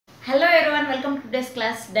welcome to today's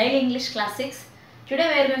class Daily English Classics. Today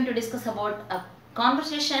we are going to discuss about a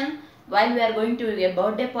conversation while we are going to a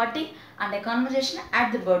birthday party and a conversation at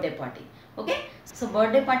the birthday party. Okay, so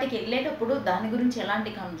birthday party ki వెళ్ళేటప్పుడు దాని గురించి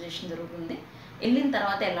ఎలాంటి conversation జరుగుతుంది, వెళ్ళిన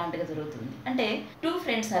తర్వాత ఎలాంటిగా జరుగుతుంది అంటే two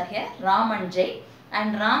friends are here, Ram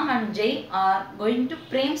and Jay are going to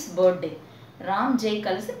Prem's birthday. Ram జై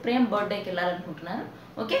కలిసి ప్రేమ్ బర్త్డేకి వెళ్ళాలనుకుంటున్నారు.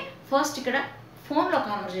 ఓకే, ఫస్ట్ ఇక్కడ ఫోన్లో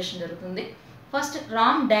కాన్వర్సేషన్ జరుగుతుంది. ఫస్ట్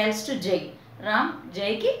రామ్ డయల్స్ టు జై, రామ్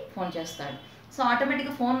జైకి ఫోన్ చేస్తాడు. సో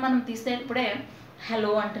ఆటోమేటిక్గా ఫోన్ మనం తీసేటప్పుడే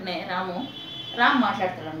హలో అంటేనే రామ్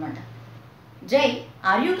మాట్లాడతాడు అనమాట. జై,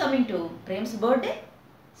 are you coming to Prem's birthday?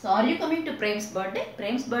 So are you coming to Prem's birthday?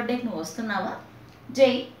 Prem's బర్త్డేకి నువ్వు వస్తున్నావా?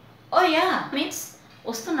 జై, ఓ యా మీన్స్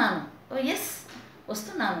వస్తున్నాను. ఓ ఎస్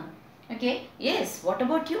వస్తున్నాను. Okay, yes what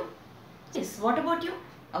about you? Yes what about you?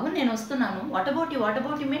 అవును నేను వస్తున్నాను. వాట్ అబౌట్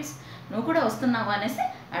యూ మీన్స్ నువ్వు కూడా వస్తున్నావా అనేసి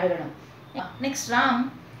అడగడం. Next Ram,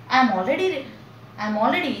 I'm already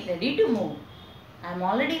ready to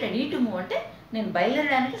move అంటే నేను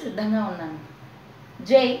బయలుదేరడానికి సిద్ధంగా ఉన్నాను.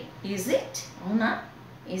 జై, ఈజ్ ఇట్?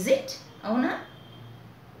 అవునా?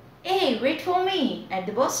 ఏ wait for me at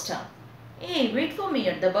the bus stop.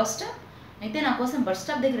 అయితే నా కోసం బస్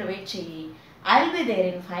స్టాప్ దగ్గర వెయిట్ చెయ్యి. I will be there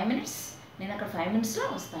in 5 minutes. నేను అక్కడ 5 minutesలో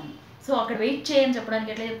వస్తాను. సో అక్కడ వెయిట్ చేయని చెప్పడానికి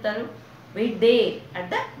ఎట్లా చెప్తారు? Wait there at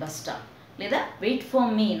the bus stop, లేదా వెయిట్ ఫర్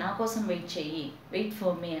మీ, నా కోసం వెయిట్ చెయ్యి, వెయిట్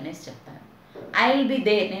ఫర్ మీ అనేసి చెప్తారు. ఐ విల్ బి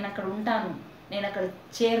దేర్, నేను అక్కడ ఉంటాను, నేను అక్కడ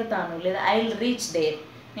చేరుతాను, లేదా ఐ విల్ రీచ్ దేర్,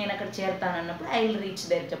 నేను అక్కడ చేరుతాను అన్నప్పుడు ఐ విల్ రీచ్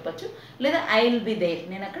దేర్ చెప్పొచ్చు, లేదా ఐ విల్ బి దేర్,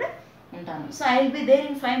 నేను అక్కడ ఉంటాను. So I will be there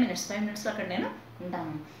in 5 minutesలో అక్కడ నేను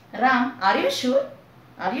ఉంటాను. Ram, are you sure?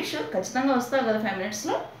 ఖచ్చితంగా వస్తావు కదా 5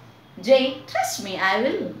 minutesలో? జై, ట్రస్ట్ మీ ఐ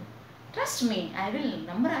విల్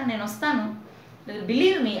నమ్మరా, నేను వస్తాను.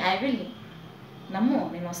 బిలీవ్ మీ ఐ విల్, నమ్ము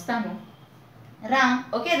నేను వస్తాను. Ram,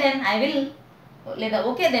 okay then I will, లేదా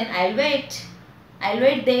okay then I will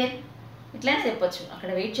wait there, ఇట్లనే చెప్పొచ్చు. అక్కడ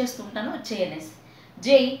వెయిట్ చేస్తూ ఉంటాను వచ్చేయి అనేసి.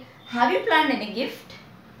 జై, have you planned any gift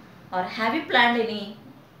are have you planned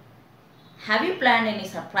any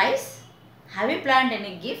surprise? Have you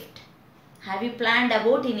planned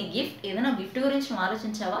about any gift? ఏదైనా గిఫ్ట్ గురించి నువ్వు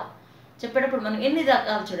ఆలోచించావా? చెప్పేటప్పుడు మనం ఎన్ని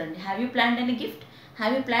రకాలు చూడండి. Have you planned any gift,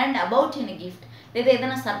 have you planned about any gift, లేదా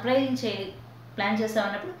ఏదైనా surprising plan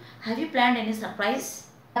చేసామన్నప్పుడు have you planned any surprise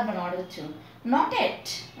మనం అడగచ్చు. నాట్ ఎట్,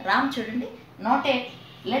 రామ్ చూడండి, not at,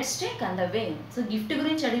 let's take on the way. So gift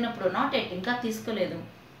గురించి అడిగినప్పుడు నాట్ ఎట్, ఇంకా తీసుకోలేదు,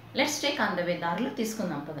 let's take on the way, దారిలో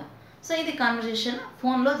తీసుకుందాం పద. సో ఇది కాన్వర్సేషన్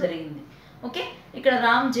ఫోన్లో జరిగింది. ఓకే, ఇక్కడ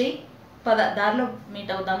రామ్ జై పద దారిలో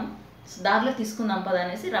మీట్ అవుదాము, దారిలో తీసుకుందాం పద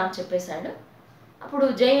అనేసి రామ్ చెప్పేశాడు. అప్పుడు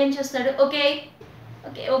జై ఏం చేస్తాడు? ఓకే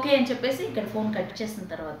అని చెప్పేసి ఇక్కడ ఫోన్ కట్ చేసిన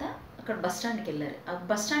తర్వాత అక్కడ బస్ స్టాండ్కి వెళ్ళారు. ఆ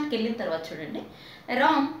బస్ స్టాండ్కి వెళ్ళిన తర్వాత చూడండి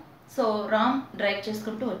రామ్ డ్రైవ్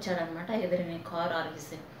చేసుకుంటూ వచ్చాడనమాట. ఎదురునే car are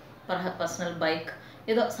his personal bike,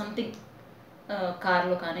 ఏదో సంథింగ్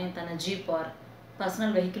కార్లో కానీ తన జీప్ ఆర్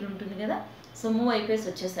పర్సనల్ వెహికల్ ఉంటుంది కదా. సో మూవ్ అయిపోయేసి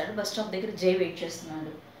వచ్చేసాడు. బస్ స్టాప్ దగ్గర జై వెయిట్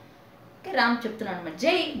చేస్తున్నాడు. ఓకే, రామ్ చెప్తున్నాడు అనమాట,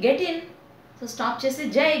 జై గెట్ ఇన్. సో స్టాప్ చేసి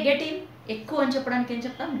జై గెట్ ఇన్, ఎక్కువ అని చెప్పడానికి ఏం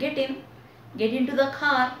చెప్తాం? Get in to the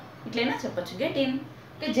car, ఇట్లయినా చెప్పచ్చు, గెట్ ఇన్.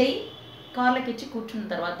 ఓకే, జై కార్లోకి ఇచ్చి కూర్చున్న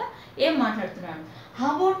తర్వాత ఏం మాట్లాడుతున్నాడు? How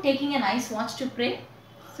about taking a nice watch to Prem?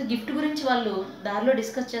 So gift గురించి వాళ్ళు దారిలో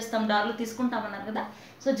డిస్కస్ చేస్తాం, దారిలో తీసుకుంటామన్నారు కదా.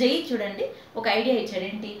 సో జై చూడండి ఒక ఐడియా ఇచ్చాడు.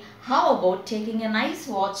 ఏంటి? How about taking a nice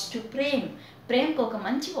watch to ప్రేమ్కి ఒక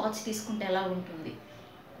మంచి వాచ్ తీసుకుంటే ఎలా ఉంటుంది?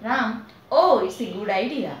 Ram, oh it's a good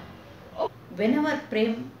idea. Whenever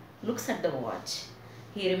Prem looks at the watch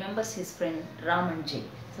he remembers his friend Ram and జై.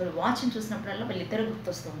 సో వాచ్ని చూసినప్పుడల్లా వీళ్ళిద్దరు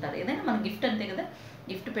గుర్తొస్తూ ఉంటారు. ఏదైనా మన గిఫ్ట్ అంతే కదా,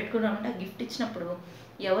 గిఫ్ట్ పెట్టుకున్నామంటే ఆ గిఫ్ట్ ఇచ్చినప్పుడు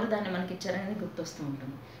ఎవరు దాన్ని మనకి ఇచ్చారనేది గుర్తొస్తూ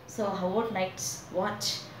ఉంటుంది. So how about nights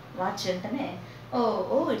watch అంటేనే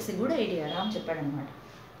oh it's a good idea Ram చెప్పాడనమాట.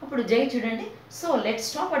 అప్పుడు జై చూడండి, so let's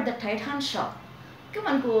stop at the Titan shop. Okay,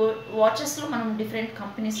 మనకు వాచెస్లో మనం డిఫరెంట్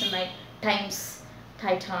కంపెనీస్ ఉన్నాయి. టైమ్స్,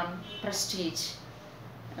 టైటాన్, ప్రెస్టీజ్,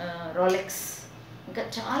 రోలెక్స్, ఇంకా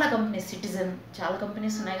చాలా కంపెనీస్, సిటిజన్, చాలా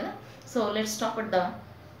కంపెనీస్ ఉన్నాయి కదా. So let's stop at the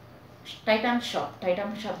Titan shop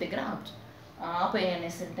దగ్గర ఆపోయి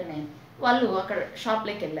అనేసి అంటేనే వాళ్ళు అక్కడ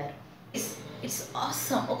షాప్లోకి వెళ్ళారు. ఇట్స్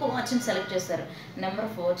ఆసమ్, ఒక వాచ్ని సెలెక్ట్ చేస్తారు. Number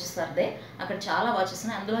of watches are they, అక్కడ చాలా వాచెస్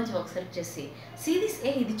ఉన్నాయి, అందులోంచి ఒక సెలెక్ట్ చేసి సీ దిస్,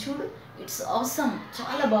 ఇది చూడు, ఇట్స్ ఆసమ్,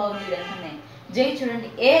 చాలా బాగుంది అంటేనే జై చూడండి,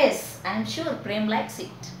 yes I'm sure Prem likes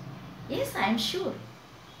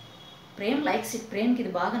it. ప్రేమ్కి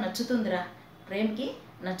ఇది బాగా నచ్చుతుందిరా, ప్రేమ్కి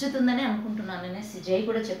నచ్చుతుందని అనుకుంటున్నాను అనేసి జై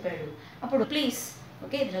కూడా చెప్పాడు. అప్పుడు ప్లీజ్,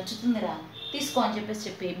 ఓకే ఇది నచ్చుతుందిరా తీసుకో అని చెప్పి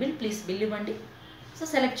బిల్ ఇవ్వండి. సో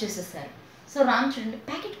సెలెక్ట్ చేసేసారు. సో రామ్ చూడండి,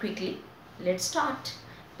 ప్యాక్ ఇట్ క్విక్లీ,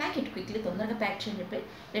 తొందరగా ప్యాక్ చేయని చెప్పి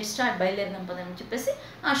లెట్ స్టార్ట్, బయలుదేరదాం పదని చెప్పేసి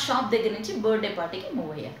ఆ షాప్ దగ్గర నుంచి బర్త్డే పార్టీకి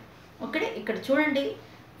మూవ్ అయ్యారు. ఓకే, ఇక్కడ చూడండి,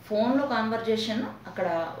 ఫోన్లో కాన్వర్జేషన్, అక్కడ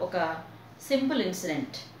ఒక simple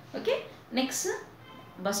incident. Okay, next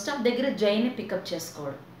bus stop దగ్గర జైని పికప్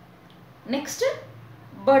చేసుకోవడం. నెక్స్ట్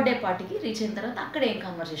బర్త్డే పార్టీకి రీచ్ అయిన తర్వాత అక్కడ ఏం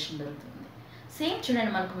కాన్వర్జేషన్ జరుగుతుంది. సేమ్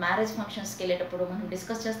చూడండి, మనకు మ్యారేజ్ ఫంక్షన్స్కి వెళ్ళేటప్పుడు మనం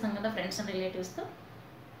డిస్కస్ చేస్తాం కదా ఫ్రెండ్స్ అండ్ రిలేటివ్స్తో.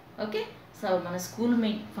 ఓకే, సో మన స్కూల్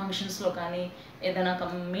ఫంక్షన్స్లో కానీ ఏదైనా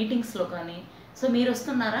మీటింగ్స్లో కానీ, సో మీరు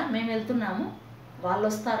వస్తున్నారా, మేము వెళ్తున్నాము, వాళ్ళు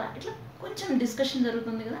వస్తారా, ఇట్లా కొంచెం డిస్కషన్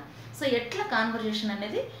జరుగుతుంది కదా. సో ఎట్లా కాన్వర్జేషన్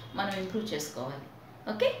అనేది మనం ఇంప్రూవ్ చేసుకోవాలి.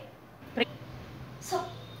 ఓకే, సో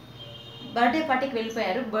బర్త్డే పార్టీకి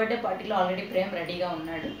వెళ్ళిపోయారు. బర్త్డే పార్టీలో ఆల్రెడీ ప్రేమ్ రెడీగా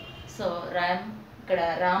ఉన్నాడు. సో ఇక్కడ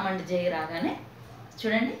రామ్ అండ్ జై రాగానే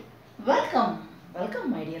చూడండి, welcome welcome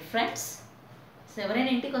my dear friends. So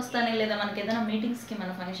ఎవరైనా ఇంటికి వస్తానే, లేదా మనకి ఏదైనా మీటింగ్స్కి,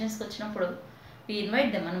 మన ఫంక్షన్స్కి వచ్చినప్పుడు వి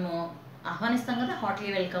ఇన్వైట్ దెమ్, మనము ఆహ్వానిస్తాం కదా, Hartley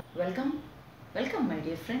welcome, welcome welcome my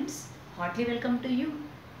dear friends, Hartley welcome to you,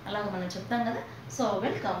 అలాగ మనం చెప్తాం కదా. So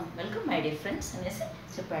welcome welcome my dear friends అనేసి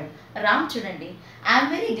చెప్పాడు. రామ్ చూడండి, I'm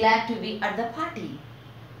very glad to be at the party.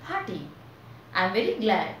 I'm very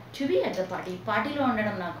glad to be at the party. పార్టీలో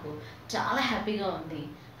ఉండడం నాకు చాలా హ్యాపీగా ఉంది.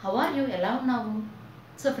 హౌ ఆర్ యూ, ఎలా ఉన్నావు?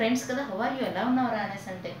 సో ఫ్రెండ్స్ కదా, హౌ ఆర్ యూ, ఎలా ఉన్నావురా అనేసి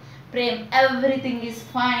అంటే, Prem everything is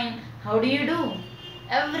fine, how do you do,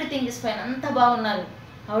 everything is fine, అంతా బాగున్నారు.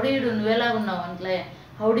 హౌ డూ యూ డూ, నువ్వెలా ఉన్నావు అంటే,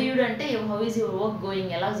 హౌ డూ యూ డూ అంటే how is your work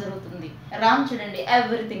going, ఎలా జరుగుతుంది. రామ్ చూడండి,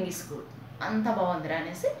 ఎవ్రీథింగ్ ఈజ్ గుడ్, అంతా బాగుందిరా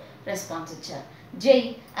అనేసి రెస్పాన్స్ ఇచ్చారు. జై,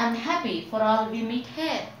 I'm happy for all we meet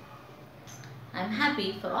hair. I'm happy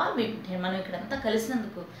for all we meet hair, మనం ఇక్కడంతా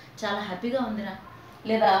కలిసినందుకు చాలా హ్యాపీగా ఉందిరా.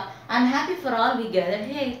 లేదా I'm happy for all we gather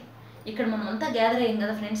hair, ఇక్కడ మనం అంతా గ్యాదర్ అయ్యాం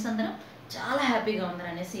కదా ఫ్రెండ్స్ అందరం, చాలా హ్యాపీగా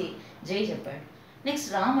ఉందిరా అనేసి జై చెప్పాడు. నెక్స్ట్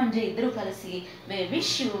రామ్ అండ్ జై ఇద్దరు కలిసి, we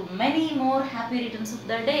wish you many more happy returns of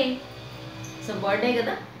the day. So birthday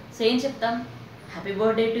కదా, సో ఏం చెప్తాం, happy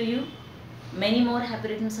birthday to you, many more happy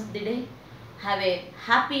returns of the day, have a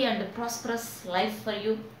happy and prosperous life for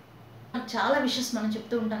you. చాలా wishes మనం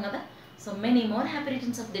చెప్తూ ఉంటాం కదా. So many more happy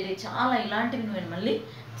returns of the day, చాలా ఇలాంటివి నేను మళ్ళీ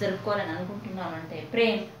జరుపుకోవాలని అనుకుంటున్నాను అంటే,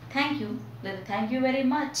 ప్రేమ్ థ్యాంక్ యూ, లేదా థ్యాంక్ యూ వెరీ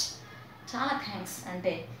మచ్, చాలా థ్యాంక్స్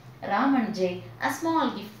అంటే, రామ్ అండ్ జై a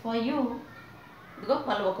small gift for you. ఇదిగో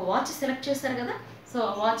వాళ్ళు ఒక వాచ్ సెలెక్ట్ చేశారు కదా, so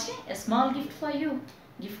watch a small gift for you,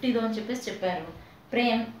 gift ఇదో అని చెప్పేసి చెప్పారు.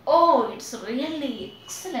 Prem, oh it's really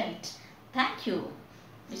excellent, thank you,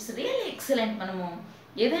 it's really excellent. మనము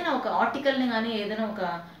ఏదైనా ఒక ఆర్టికల్ని కానీ ఏదైనా ఒక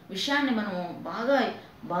విషయాన్ని మనము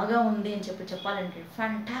బాగా ఉంది అని చెప్పాలంటే,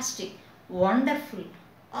 fantastic, wonderful,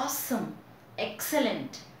 awesome,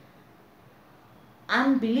 excellent,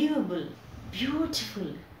 unbelievable,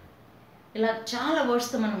 beautiful, ఇలా చాలా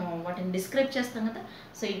వర్డ్స్తో మనము వాటిని డిస్క్రైబ్ చేస్తాం కదా.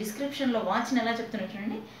 సో ఈ డిస్క్రిప్షన్లో వాచ్ని ఎలా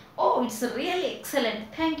చెప్తున్నట్టుండి, oh it's really excellent,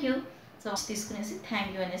 thank you. So తీసుకునేసి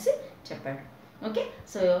థ్యాంక్ యూ అనేసి చెప్పాడు. ఓకే,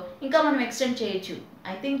 సో ఇంకా మనం ఎక్స్టెండ్ చేయొచ్చు.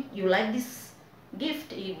 I think you like this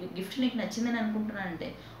gift, ఈ గిఫ్ట్ నీకు నచ్చిందని అనుకుంటున్నానంటే,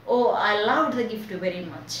 ఓ I loved the gift very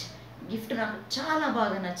much, gift నాకు చాలా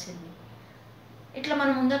బాగా నచ్చింది. ఇట్లా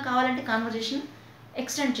మనం ఇంకా కావాలంటే కాన్వర్జేషన్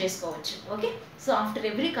ఎక్స్టెండ్ చేసుకోవచ్చు. Okay, so after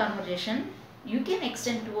every conversation you can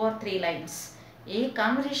extend 2 or 3 lines. A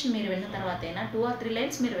conversation మీరు విన్న తర్వాత అయినా 2 or 3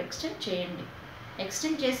 lines మీరు ఎక్స్టెండ్ చేయండి.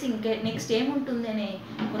 ఎక్స్టెండ్ చేసి ఇంకా నెక్స్ట్ ఏముంటుంది అనే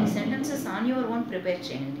కొన్ని sentences on your own prepare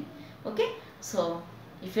చేయండి. Okay, so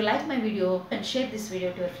if you like my video and share this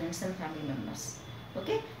video to your friends and family members.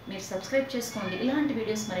 Okay, మీరు సబ్స్క్రైబ్ చేసుకోండి, ఇలాంటి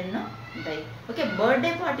వీడియోస్ మరెన్నో ఉంటాయి. ఓకే,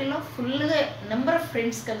 బర్త్డే పార్టీలో ఫుల్గా నెంబర్ ఆఫ్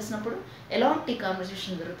ఫ్రెండ్స్ కలిసినప్పుడు ఎలాంటి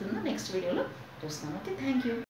కాన్వర్జేషన్ జరుగుతుందో నెక్స్ట్ వీడియోలో చూస్తాను. Okay, thank you.